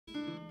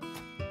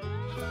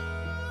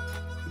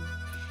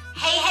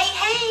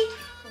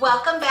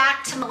Welcome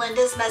back to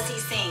Melinda's Messy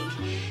Sink.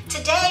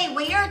 Today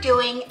we are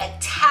doing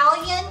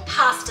Italian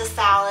pasta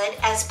salad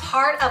as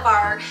part of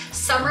our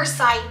summer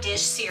side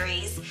dish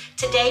series.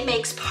 Today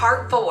makes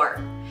part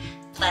 4.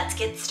 Let's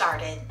get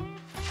started.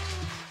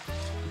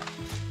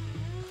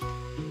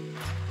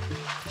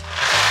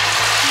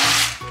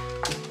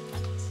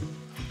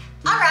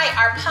 All right,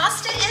 our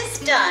pasta is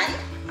done.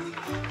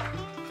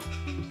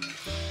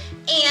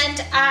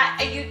 And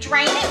you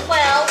drain it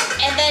well,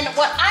 and then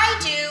what I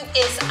do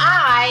is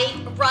I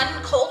run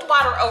cold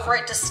water over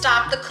it to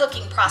stop the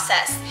cooking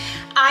process.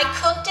 I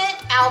cooked it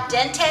al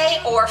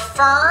dente or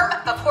firm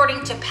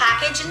according to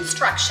package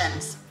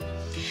instructions.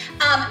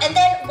 And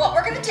then what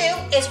we're gonna do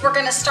is we're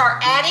gonna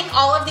start adding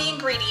all of the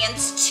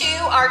ingredients to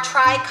our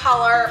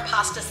tricolor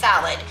pasta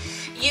salad.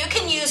 You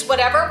can use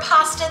whatever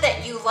pasta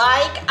that you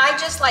like. I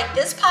just like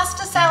this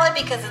pasta salad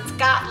because it's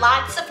got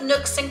lots of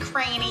nooks and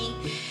crannies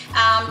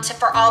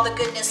for all the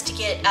goodness to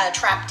get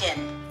trapped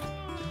in.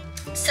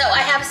 So I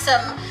have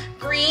some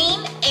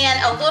green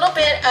and a little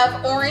bit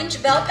of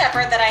orange bell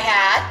pepper that I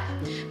had.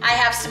 I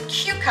have some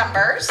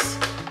cucumbers.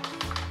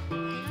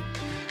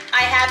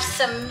 I have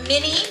some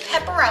mini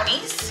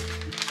pepperonis.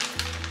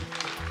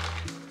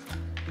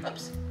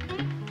 Oops.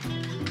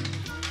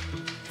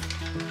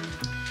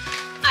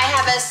 I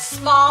have a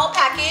small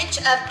package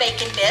of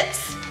bacon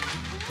bits.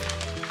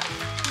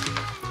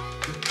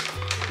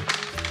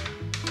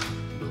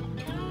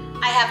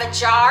 I have a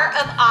jar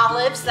of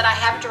olives that I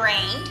have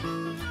drained.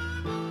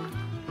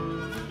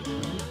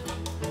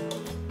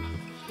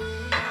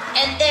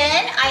 And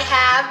then I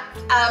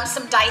have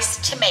some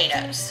diced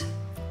tomatoes.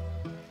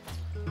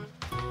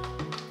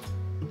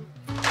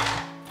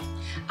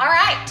 All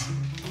right.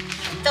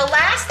 The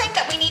last thing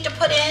that we need to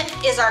put in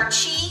is our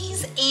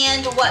cheese,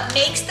 and what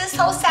makes this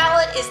whole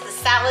salad is the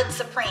salad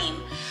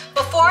supreme.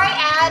 Before I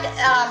add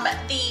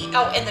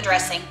and the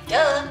dressing,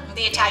 the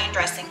Italian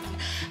dressing.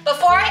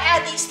 Before I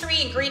add these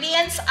 3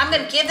 ingredients, I'm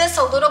gonna give this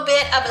a little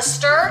bit of a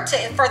stir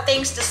for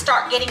things to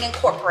start getting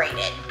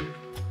incorporated.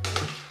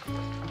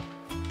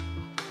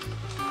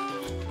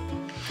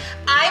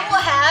 I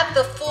will have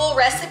the full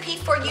recipe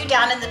for you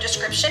down in the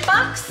description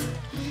box.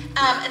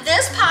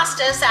 This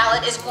pasta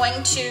salad is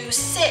going to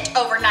sit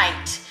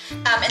overnight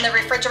in the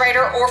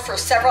refrigerator or for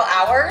several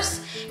hours,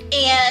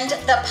 and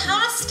the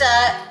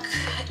pasta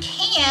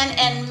can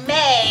and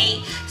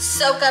may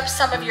soak up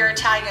some of your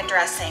Italian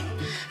dressing.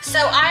 So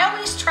I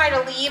always try to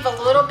leave a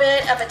little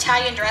bit of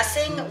Italian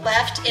dressing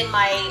left in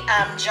my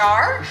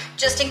jar,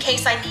 just in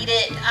case I need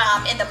it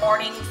in the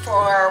morning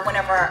for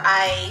whenever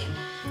I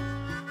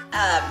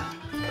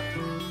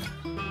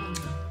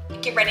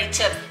get ready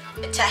to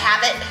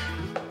have it.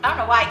 I don't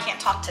know why I can't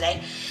talk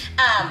today.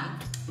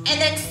 And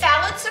then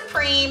salad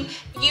supreme,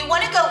 you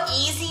want to go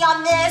easy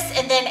on this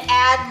and then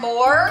add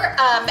more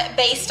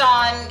based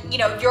on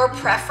your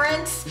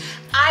preference.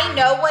 I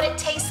know what it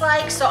tastes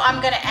like, so I'm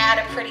going to add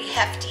a pretty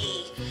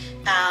hefty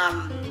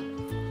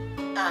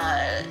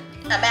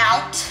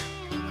amount.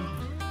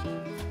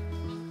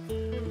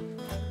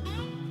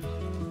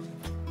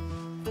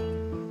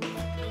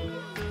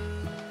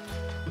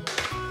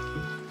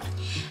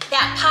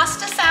 That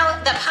pasta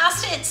salad, the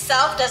pasta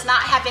itself does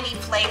not have any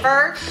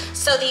flavor,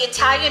 so the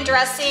Italian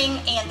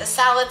dressing and the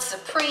salad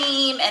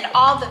supreme and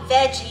all the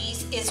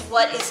veggies is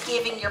what is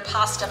giving your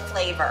pasta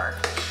flavor.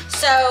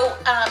 So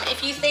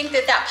if you think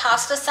that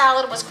pasta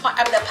salad was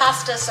the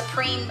pasta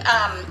supreme,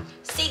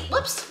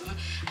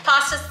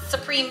 pasta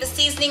supreme, the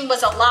seasoning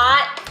was a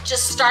lot,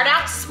 just start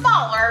out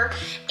smaller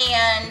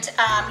and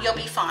you'll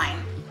be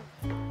fine.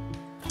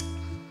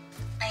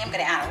 I am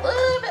gonna add a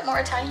little bit more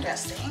Italian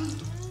dressing.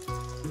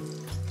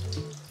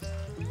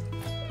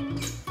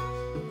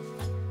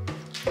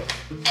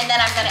 And then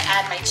I'm gonna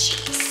add my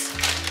cheese.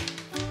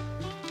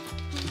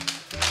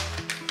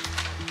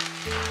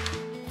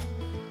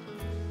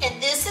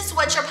 And this is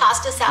what your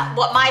pasta salad,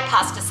 what my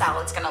pasta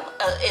salad's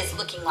is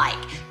looking like.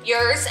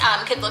 Yours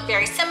could look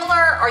very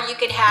similar, or you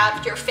could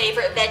have your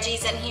favorite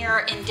veggies in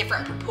here in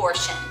different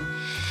proportion.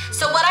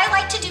 So what I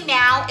like to do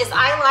now is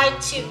I like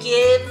to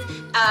give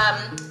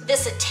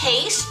this a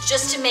taste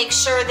just to make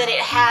sure that it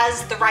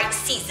has the right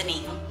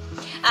seasoning.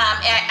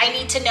 I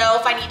need to know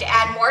if I need to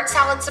add more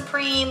salad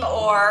supreme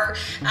or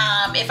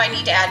if I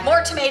need to add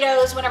more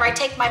tomatoes whenever I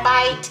take my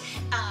bite.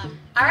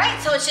 All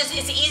right, so it's just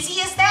as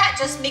easy as that,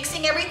 just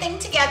mixing everything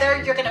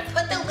together. You're gonna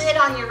put the lid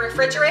on your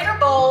refrigerator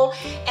bowl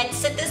and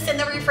sit this in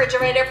the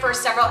refrigerator for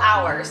several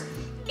hours.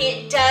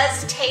 It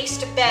does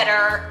taste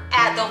better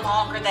the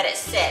longer that it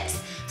sits.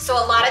 So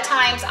a lot of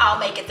times I'll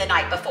make it the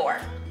night before.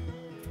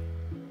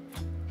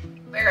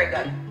 Very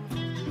good.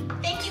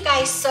 Thank you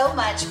guys so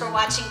much for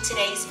watching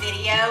today's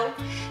video.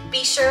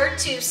 Be sure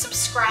to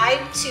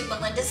subscribe to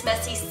Melinda's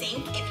Messy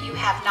Sink if you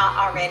have not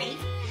already.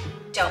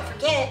 Don't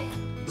forget,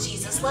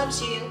 Jesus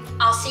loves you.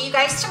 I'll see you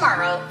guys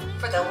tomorrow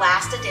for the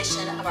last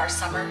edition of our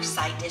summer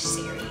side dish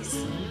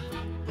series.